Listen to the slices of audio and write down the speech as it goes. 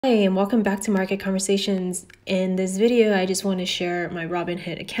Hi, and welcome back to Market Conversations. In this video, I just want to share my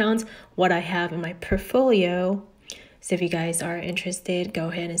Robinhood account, what I have in my portfolio. So if you guys are interested, go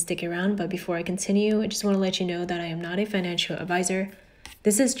ahead and stick around. But before I continue, I just want to let you know that I am not a financial advisor.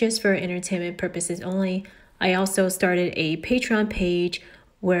 This is just for entertainment purposes only. I also started a Patreon page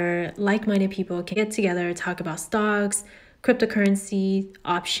where like-minded people can get together, talk about stocks, cryptocurrency,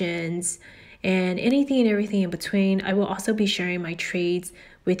 options, and anything and everything in between. I will also be sharing my trades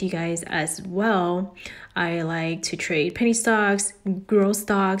with you guys as well. I like to trade penny stocks, growth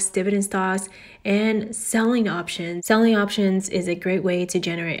stocks, dividend stocks, and selling options. Selling options is a great way to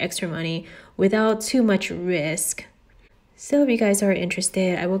generate extra money without too much risk. So if you guys are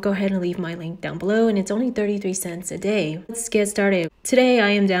interested, I will go ahead and leave my link down below, and it's only 33 cents a day. Let's get started. Today I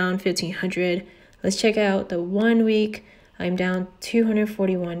am down $1,500. Let's check out the 1 week. I'm down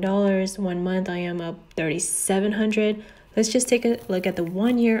 $241. 1 month I am up $3,700. Let's just take a look at the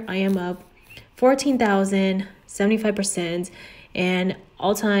 1 year. I am up 14,000, 75%, and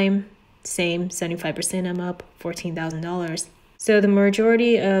all time same 75%. I'm up $14,000. So the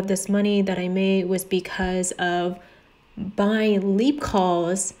majority of this money that I made was because of buying leap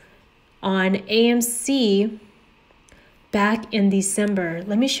calls on AMC back in December.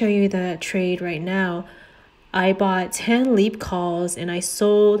 Let me show you the trade right now. I bought 10 leap calls and I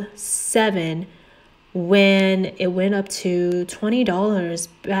sold 7 when it went up to $20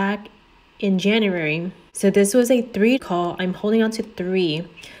 back in January. So this was a 3 call. I'm holding on to 3.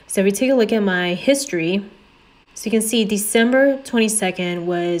 So if we take a look at my history, so you can see December 22nd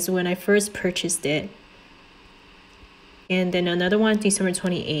was when I first purchased it. And then another one, December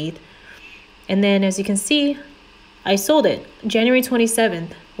 28th. And then as you can see, I sold it January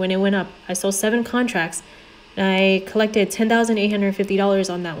 27th when it went up. I sold 7 contracts. I collected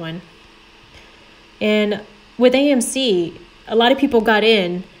 $10,850 on that one. And with AMC, a lot of people got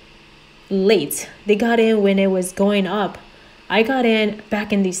in late. They got in when it was going up. I got in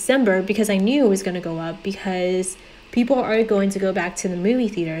back in December because I knew it was going to go up because people are going to go back to the movie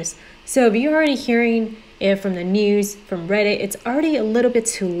theaters. So if you're already hearing it from the news, from Reddit, it's already a little bit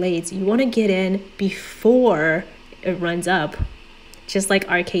too late. You want to get in before it runs up, just like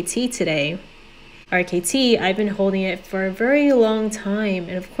RKT today. RKT, I've been holding it for a very long time,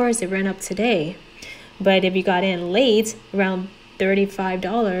 and of course it ran up today. But if you got in late, around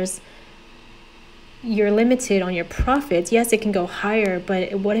 $35, you're limited on your profits. Yes, it can go higher,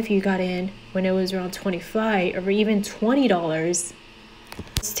 but what if you got in when it was around $25 or even $20?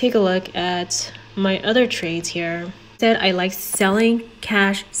 Let's take a look at my other trades here. I like selling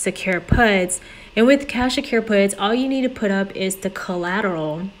cash secure puts. And with cash secure puts, all you need to put up is the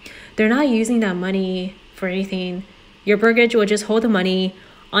collateral. They're not using that money for anything. Your brokerage will just hold the money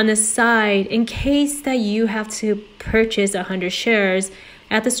on the side in case that you have to purchase 100 shares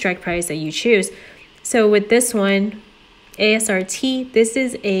at the strike price that you choose. So with this one, ASRT, this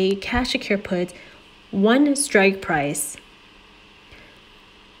is a cash secure put, 1 strike price.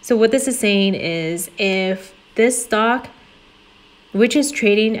 So what this is saying is if this stock, which is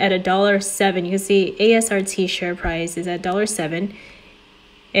trading at $1.07, you can see ASRT share price is at $1.07.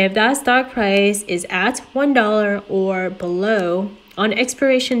 If that stock price is at $1 or below on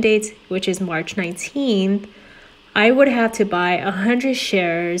expiration date, which is March 19th, I would have to buy 100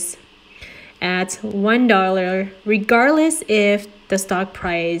 shares at $1, regardless if the stock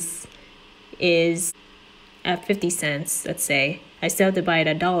price is at 50 cents, let's say. I still have to buy it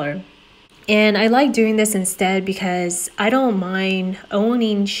at $1. And I like doing this instead because I don't mind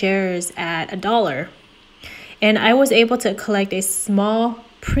owning shares at $1. And I was able to collect a small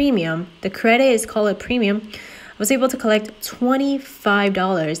premium. The credit is called a premium. I was able to collect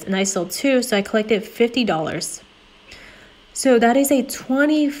 $25 and I sold 2, so I collected $50. So that is a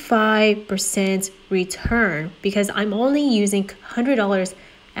 25% return because I'm only using $100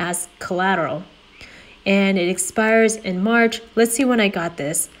 as collateral. And it expires in March. Let's see when I got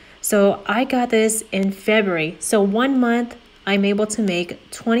this. So I got this in February. So 1 month, I'm able to make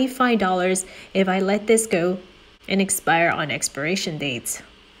 $25 if I let this go and expire on expiration dates.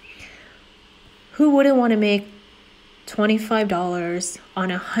 Who wouldn't want to make $25 on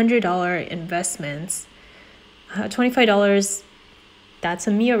 $100 investments? $25, that's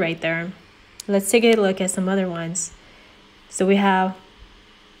a meal right there. Let's take a look at some other ones. So we have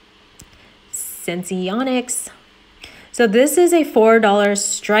Sundial. So this is a $4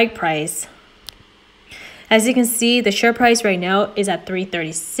 strike price. As you can see, the share price right now is at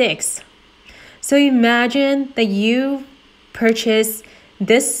 $3.36. So imagine that you purchased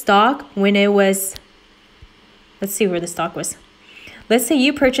this stock when it was, let's see where the stock was. Let's say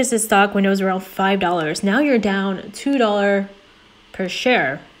you purchased a stock when it was around $5. Now you're down $2 per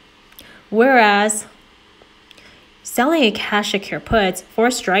share. Whereas selling a cash secure put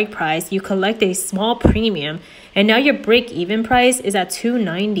for strike price, you collect a small premium, and now your break-even price is at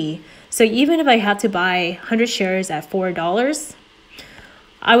 $2.90. So even if I have to buy 100 shares at $4,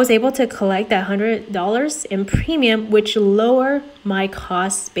 I was able to collect that $100 in premium, which lower my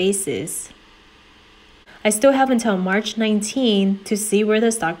cost basis. I still have until March 19 to see where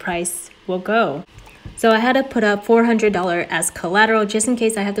the stock price will go. So I had to put up $400 as collateral just in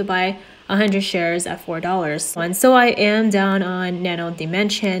case I have to buy 100 shares at $4. And so I am down on Nano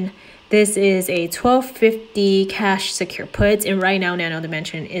Dimension. This is a $12.50 cash secure put, and right now Nano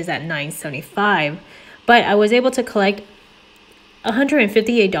Dimension is at $9.75. But I was able to collect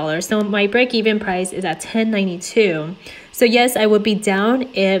 $158, so my break-even price is at $10.92. So yes, I would be down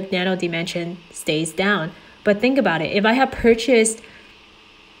if Nano Dimension stays down. But think about it, if I had purchased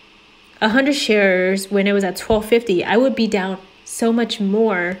 100 shares when it was at $12.50, I would be down so much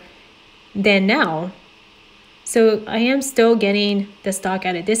more than now. So I am still getting the stock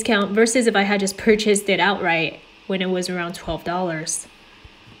at a discount versus if I had just purchased it outright when it was around $12.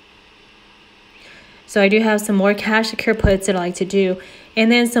 So I do have some more cash secure puts that I like to do. And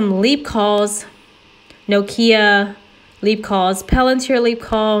then some leap calls, Nokia leap calls, Palantir leap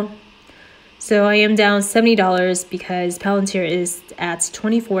call. So I am down $70 because Palantir is at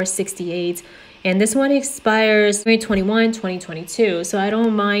 $24.68. And this one expires 2021, 2022. So I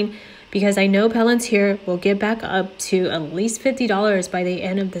don't mind because I know Palantir will get back up to at least $50 by the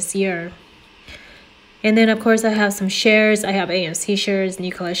end of this year. And then of course I have some shares. I have AMC shares,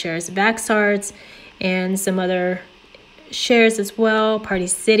 Nikola shares, Vaxarts, and some other shares as well. Party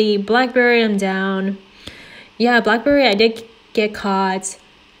City, BlackBerry, I'm down. Yeah, BlackBerry, I did get caught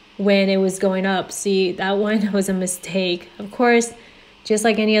when it was going up. See, that one was a mistake. Of course, just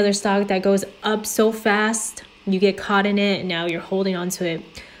like any other stock that goes up so fast, you get caught in it and now you're holding on to it.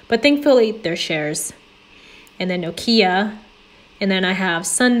 But thankfully, they're shares. And then Nokia. And then I have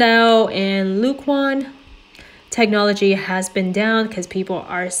Sundial and Lukewan. Technology has been down because people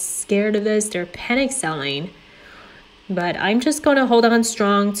are scared of this. They're panic selling. But I'm just going to hold on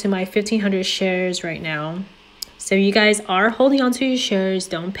strong to my 1,500 shares right now. So you guys are holding on to your shares.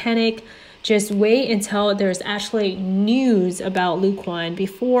 Don't panic. Just wait until there's actually news about Lukewan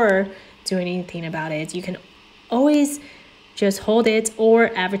before doing anything about it. You can always just hold it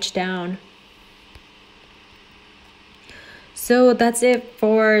or average down. So that's it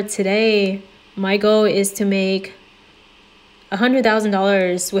for today. My goal is to make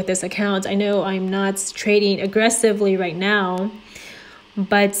 $100,000 with this account. I know I'm not trading aggressively right now,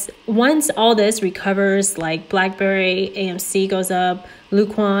 but once all this recovers, like BlackBerry, AMC goes up,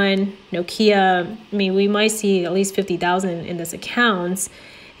 Lukewan, Nokia, I mean, we might see at least 50,000 in this account.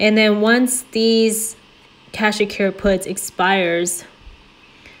 And then once these cash secure puts expires,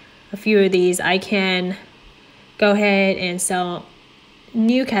 a few of these, I can go ahead and sell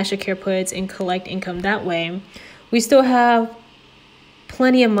new cash secure puts and collect income that way. We still have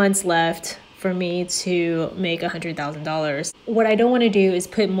plenty of months left for me to make $100,000. What I don't want to do is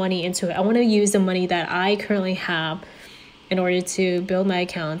put money into it. I want to use the money that I currently have in order to build my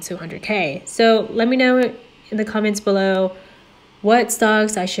account to 100K. So let me know in the comments below what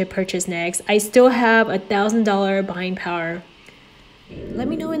stocks I should purchase next. I still have $1,000 buying power. Let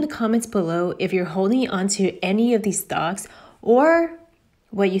me know in the comments below if you're holding onto any of these stocks or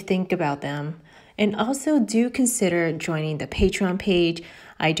what you think about them. And also do consider joining the Patreon page.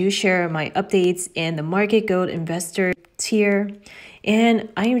 I do share my updates in the Market Gold Investor tier. And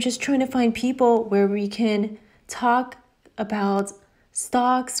I am just trying to find people where we can talk about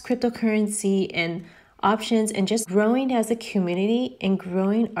stocks, cryptocurrency, and options, and just growing as a community and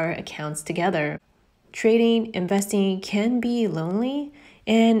growing our accounts together. Trading, investing can be lonely,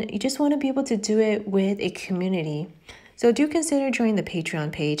 and you just want to be able to do it with a community. So do consider joining the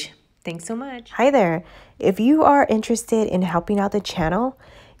Patreon page. Thanks so much. Hi there. If you are interested in helping out the channel,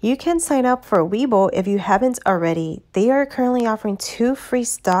 you can sign up for Weibo if you haven't already. They are currently offering 2 free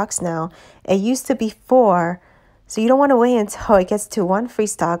stocks now. It used to be 4, so you don't want to wait until it gets to 1 free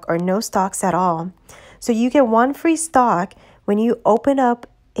stock or no stocks at all. So you get 1 free stock when you open up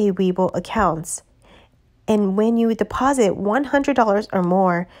a Weibo account. And when you deposit $100 or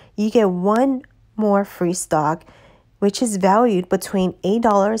more, you get 1 more free stock, which is valued between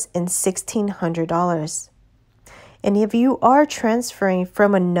 $8 and $1,600. And if you are transferring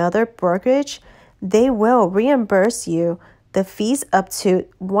from another brokerage, they will reimburse you the fees up to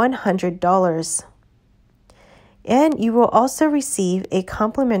 $100. And you will also receive a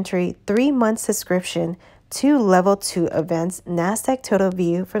complimentary 3-month subscription to Level 2 Events NASDAQ Total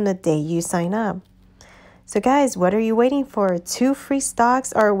View from the day you sign up. So guys, what are you waiting for? 2 free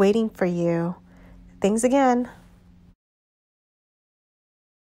stocks are waiting for you. Thanks again.